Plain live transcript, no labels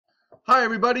Hi,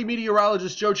 everybody.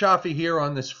 Meteorologist Joe Chaffee here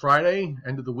on this Friday,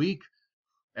 end of the week.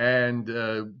 And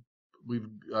we've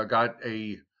got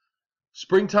a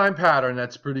springtime pattern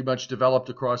that's pretty much developed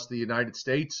across the United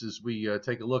States as we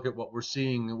take a look at what we're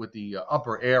seeing with the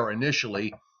upper air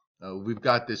initially. We've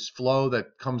got this flow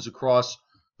that comes across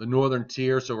the northern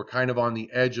tier, so we're kind of on the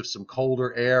edge of some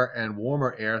colder air and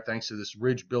warmer air thanks to this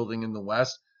ridge building in the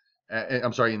west.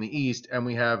 In the east, and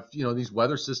we have, these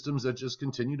weather systems that just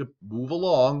continue to move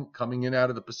along, coming in out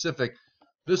of the Pacific.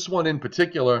 This one in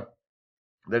particular,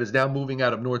 that is now moving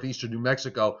out of northeastern New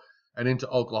Mexico and into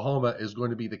Oklahoma, is going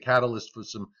to be the catalyst for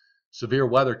some severe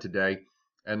weather today.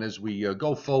 And as we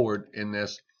go forward in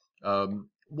this,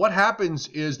 what happens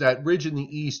is that ridge in the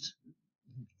east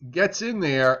gets in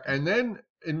there, and then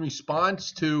in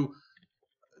response to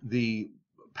the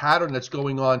pattern that's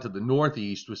going on to the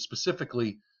northeast, with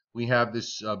specifically we have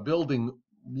this building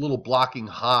little blocking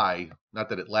high, not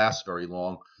that it lasts very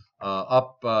long,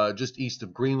 up just east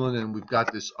of Greenland, and we've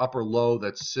got this upper low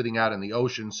that's sitting out in the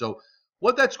ocean. So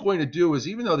what that's going to do is,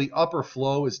 even though the upper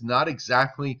flow is not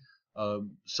exactly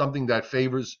something that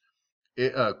favors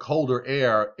colder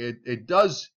air, it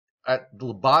does at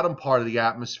the bottom part of the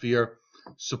atmosphere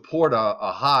support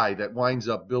a high that winds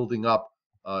up building up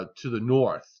to the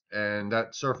north. And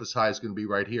that surface high is going to be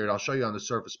right here. And I'll show you on the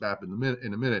surface map in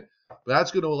a minute. But that's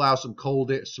going to allow some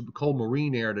cold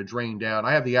marine air to drain down.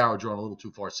 I have the arrow drawn a little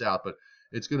too far south, but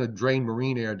it's going to drain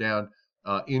marine air down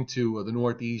into the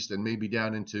northeast and maybe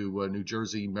down into New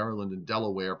Jersey, Maryland, and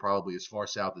Delaware, probably as far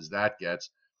south as that gets.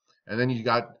 And then you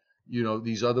got,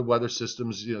 these other weather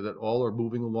systems, that all are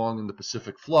moving along in the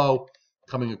Pacific flow,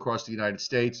 coming across the United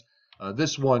States.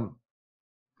 This one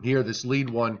here, this lead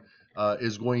one,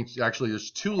 is going to actually,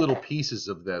 there's two little pieces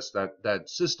of this. That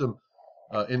system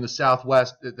in the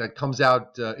southwest that comes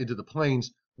out into the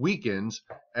plains weakens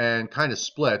and kind of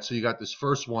splits. So you got this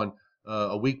first one,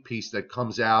 a weak piece that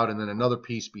comes out, and then another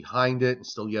piece behind it, and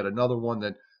still yet another one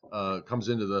that comes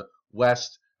into the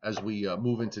west as we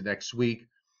move into next week.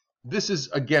 This is,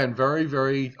 again, very,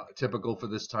 very typical for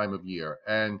this time of year.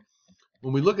 And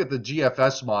when we look at the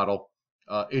GFS model,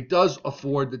 it does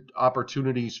afford the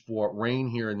opportunities for rain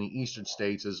here in the eastern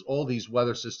states as all these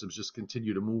weather systems just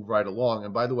continue to move right along.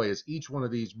 And by the way, as each one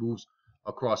of these moves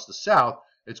across the south,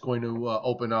 it's going to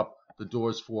open up the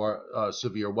doors for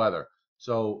severe weather.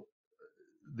 So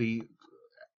the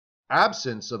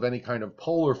absence of any kind of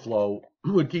polar flow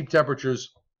would keep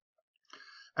temperatures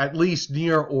at least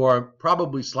near or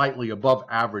probably slightly above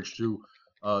average through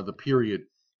the period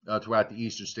throughout the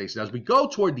eastern states. Now, as we go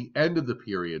toward the end of the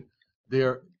period,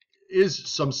 there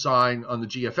is some sign on the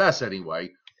GFS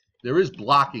anyway. There is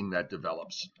blocking that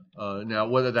develops. Now,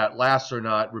 whether that lasts or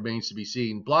not remains to be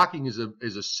seen. Blocking is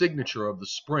a signature of the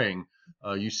spring.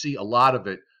 You see a lot of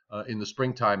it in the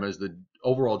springtime as the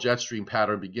overall jet stream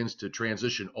pattern begins to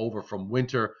transition over from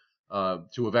winter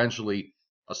to eventually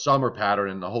a summer pattern,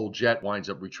 and the whole jet winds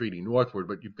up retreating northward.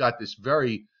 But you've got this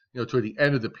very, toward the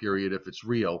end of the period, if it's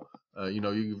real,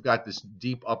 you've got this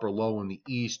deep upper low in the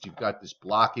east. You've got this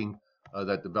blocking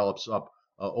that develops up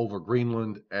over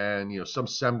Greenland, and some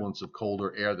semblance of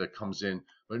colder air that comes in.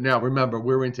 But now remember,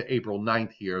 we're into April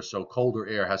 9th here, so colder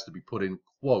air has to be put in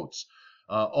quotes.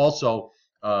 Also,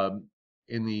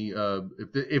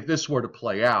 if this were to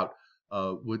play out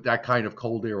with that kind of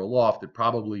cold air aloft, it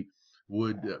probably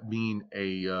would mean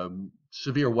a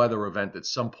severe weather event at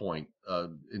some point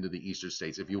into the eastern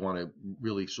states, if you want to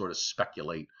really sort of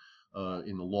speculate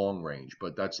in the long range.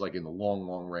 But that's like in the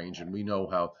long range, and we know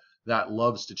how that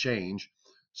loves to change.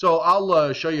 So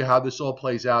I'll show you how this all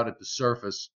plays out at the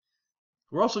surface.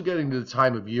 We're also getting to the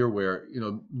time of year where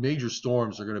major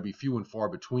storms are going to be few and far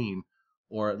between,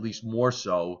 or at least more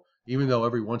so, even though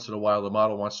every once in a while the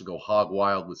model wants to go hog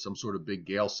wild with some sort of big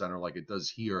gale center like it does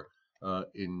here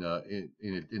in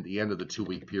the end of the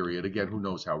 2-week period. Again, who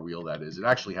knows how real that is. It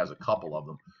actually has a couple of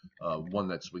them, one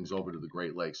that swings over to the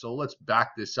Great Lakes. So let's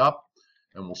back this up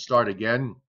and we'll start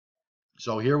again.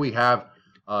 So here we have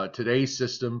today's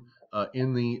system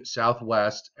in the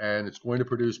southwest, and it's going to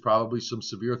produce probably some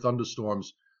severe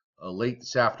thunderstorms late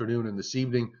this afternoon and this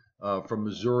evening from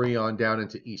Missouri on down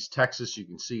into East Texas. You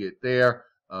can see it there.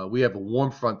 We have a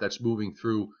warm front that's moving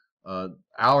through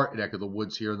our neck of the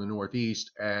woods here in the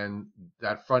northeast, and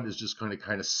that front is just going to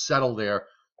kind of settle there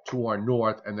to our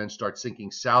north and then start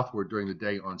sinking southward during the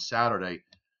day on Saturday.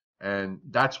 And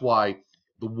that's why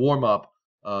the warm-up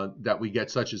that we get,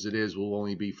 such as it is, will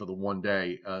only be for the one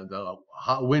day. The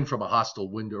wind from a hostile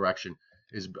wind direction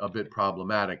is a bit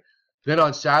problematic. Then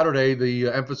on Saturday, the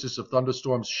emphasis of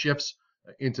thunderstorms shifts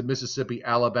into Mississippi,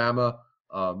 Alabama,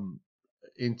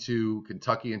 into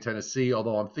Kentucky and Tennessee,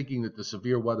 although I'm thinking that the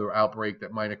severe weather outbreak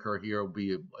that might occur here will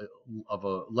be of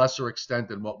a lesser extent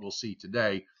than what we'll see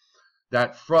today.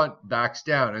 That front backs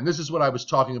down. And this is what I was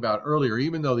talking about earlier.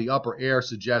 Even though the upper air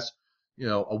suggests,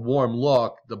 a warm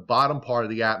look, the bottom part of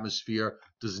the atmosphere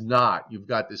does not. You've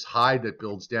got this high that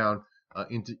builds down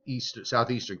into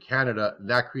southeastern Canada. And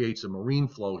that creates a marine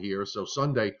flow here. So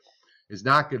Sunday is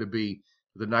not going to be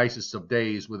the nicest of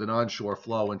days with an onshore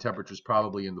flow and temperatures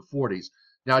probably in the 40s.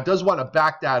 Now, it does want to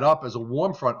back that up as a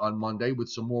warm front on Monday with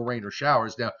some more rain or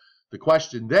showers. Now, the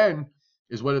question then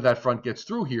is whether that front gets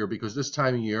through here, because this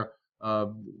time of year,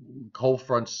 cold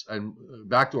fronts and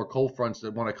backdoor cold fronts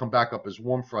that want to come back up as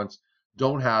warm fronts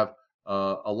don't have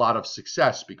a lot of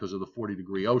success because of the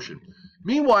 40-degree ocean.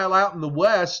 Meanwhile, out in the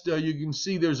west, you can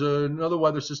see there's another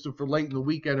weather system for late in the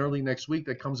weekend, early next week,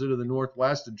 that comes into the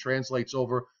northwest and translates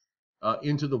over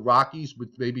into the Rockies with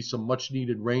maybe some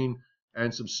much-needed rain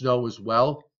and some snow as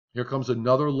well. Here comes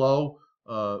another low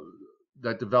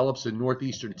that develops in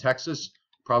northeastern Texas.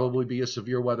 Probably be a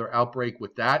severe weather outbreak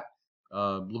with that.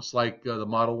 Looks like the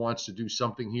model wants to do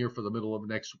something here for the middle of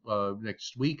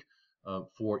next week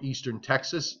for eastern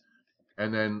Texas,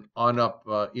 and then on up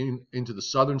into the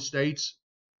southern states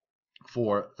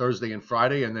for Thursday and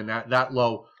Friday, and then that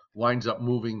low winds up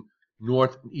moving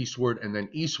northeastward and then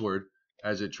eastward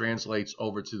as it translates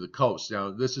over to the coast. Now,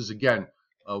 this is, again,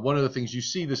 one of the things you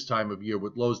see this time of year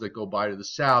with lows that go by to the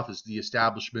south is the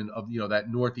establishment of, that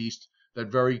northeast,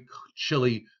 that very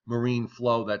chilly marine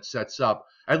flow that sets up.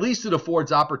 At least it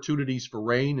affords opportunities for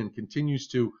rain and continues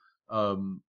to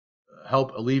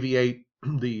help alleviate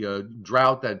the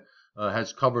drought that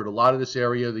has covered a lot of this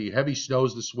area. The heavy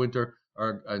snows this winter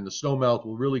and the snow melt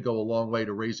will really go a long way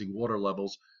to raising water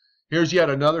levels. Here's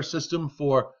yet another system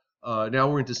for, now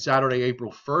we're into Saturday,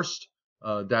 April 1st,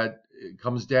 that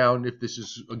comes down, if this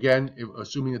is, again,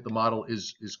 assuming that the model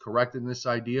is correct in this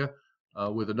idea,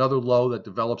 with another low that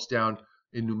develops down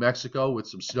in New Mexico with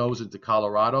some snows into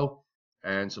Colorado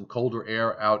and some colder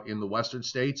air out in the western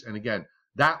states. And again,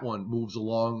 that one moves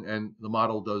along and the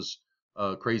model does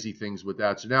crazy things with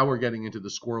that. So now we're getting into the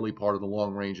squirrely part of the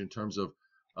long range in terms of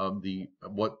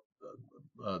what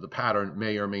the pattern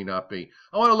may or may not be.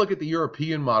 I want to look at the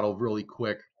European model really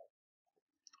quick.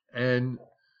 And,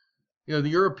 the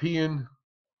European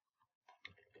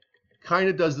kind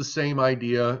of does the same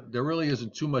idea. There really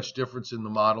isn't too much difference in the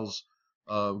models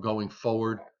going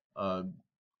forward.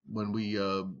 When we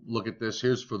look at this,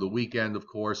 here's for the weekend, of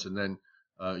course, and then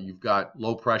you've got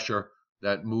low pressure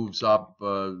that moves up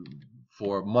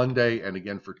for Monday and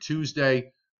again for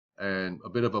Tuesday, and a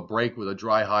bit of a break with a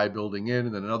dry high building in,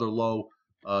 and then another low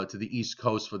to the east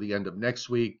coast for the end of next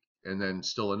week, and then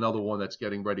still another one that's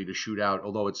getting ready to shoot out,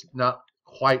 although it's not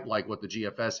quite like what the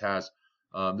GFS has.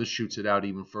 This shoots it out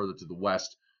even further to the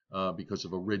west because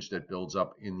of a ridge that builds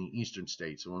up in the eastern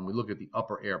states. So when we look at the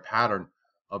upper air pattern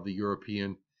of the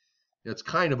European, it's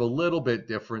kind of a little bit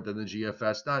different than the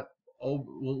GFS.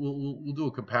 We'll do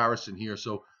a comparison here.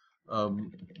 So let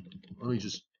me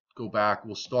just go back.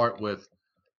 We'll start with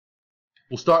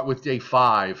day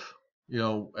 5,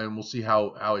 and we'll see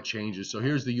how it changes. So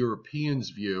here's the Europeans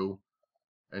view,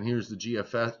 and here's the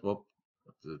GFS. Well, I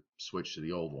have to switch to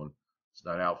the old one. It's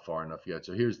not out far enough yet.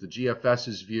 So here's the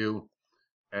GFS's view,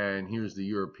 and here's the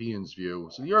Europeans view.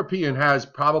 So the European has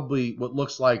probably what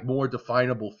looks like more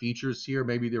definable features here.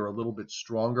 Maybe they're a little bit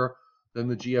stronger than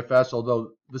the GFS,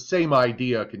 although the same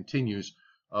idea continues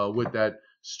with that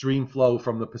stream flow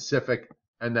from the Pacific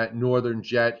and that northern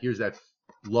jet. Here's that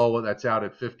low that's out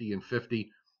at 50 and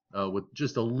 50 with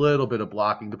just a little bit of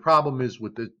blocking. The problem is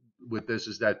with this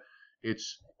is that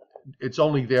it's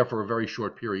only there for a very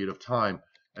short period of time,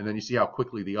 and then you see how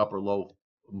quickly the upper low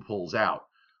pulls out,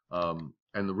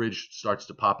 and the ridge starts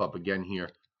to pop up again here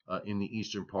in the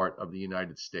eastern part of the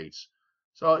United States.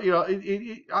 So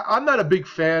I'm not a big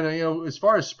fan. As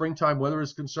far as springtime weather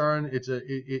is concerned,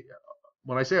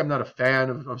 when I say I'm not a fan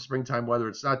of springtime weather,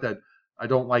 it's not that I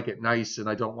don't like it nice and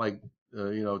I don't like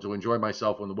to enjoy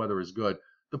myself when the weather is good.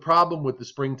 The problem with the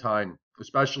springtime,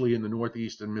 especially in the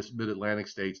Northeast and Mid-Atlantic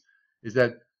states, is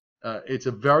that it's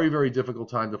a very, very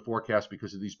difficult time to forecast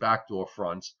because of these backdoor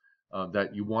fronts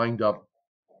that you wind up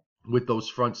with those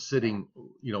fronts sitting,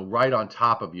 right on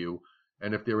top of you.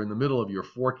 And if they're in the middle of your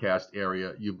forecast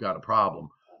area, you've got a problem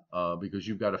because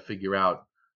you've got to figure out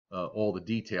all the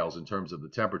details in terms of the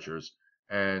temperatures.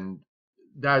 And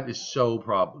that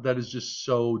is just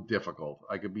so difficult.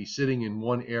 I could be sitting in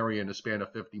one area in a span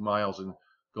of 50 miles and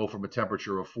go from a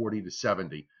temperature of 40 to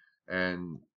 70.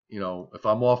 And if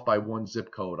I'm off by one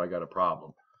zip code, I got a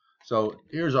problem. So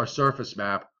here's our surface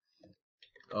map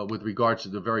with regards to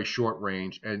the very short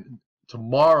range. And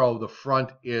tomorrow the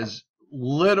front is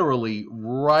literally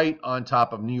right on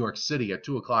top of New York City at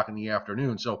 2 o'clock in the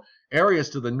afternoon. So areas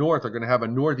to the north are going to have a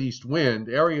northeast wind.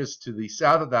 Areas to the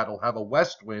south of that will have a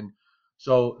west wind.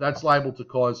 So that's liable to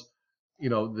cause,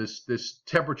 this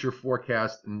temperature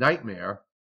forecast nightmare.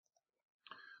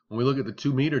 When we look at the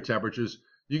 2-meter temperatures,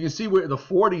 you can see where the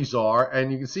 40s are,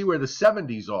 and you can see where the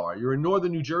 70s are. You're in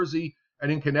northern New Jersey,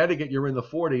 and in Connecticut, you're in the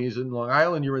 40s. In Long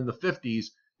Island, you're in the 50s.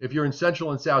 If you're in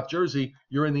central and south Jersey,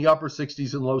 you're in the upper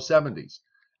 60s and low 70s.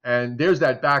 And there's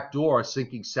that back door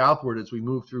sinking southward as we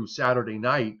move through Saturday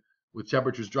night, with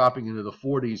temperatures dropping into the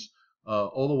 40s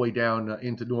all the way down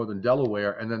into northern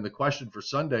Delaware. And then the question for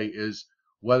Sunday is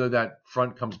whether that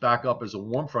front comes back up as a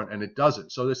warm front, and it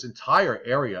doesn't. So this entire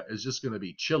area is just going to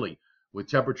be chilly, with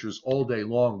temperatures all day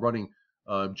long running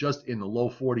just in the low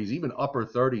 40s, even upper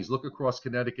 30s. Look across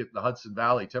Connecticut and the Hudson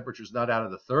Valley. Temperatures not out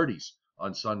of the 30s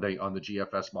on Sunday on the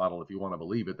GFS model, if you want to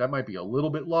believe it. That might be a little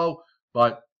bit low,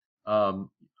 but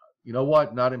you know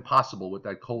what? Not impossible with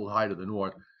that cold high to the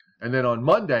north. And then on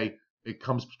Monday, it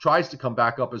tries to come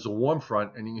back up as a warm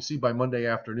front, and you can see by Monday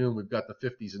afternoon we've got the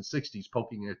 50s and 60s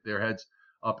poking at their heads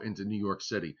up into New York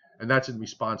City, and that's in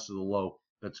response to the low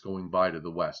that's going by to the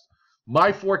west.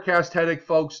 My forecast headache,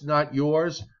 folks, not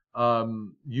yours.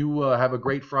 You have a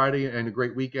great Friday and a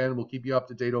great weekend. We'll keep you up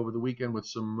to date over the weekend with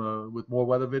with more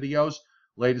weather videos.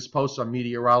 Latest posts on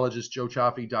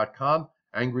meteorologistjoechaffee.com.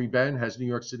 Angry Ben has New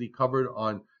York City covered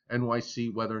on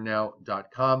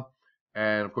nycweathernow.com.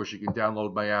 And, of course, you can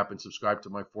download my app and subscribe to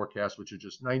my forecast, which are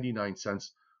just 99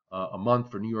 cents a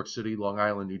month for New York City, Long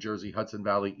Island, New Jersey, Hudson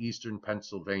Valley, Eastern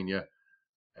Pennsylvania,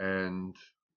 and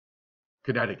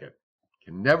Connecticut.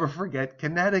 Can never forget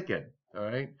Connecticut. All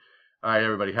right? All right,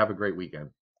 everybody. Have a great weekend.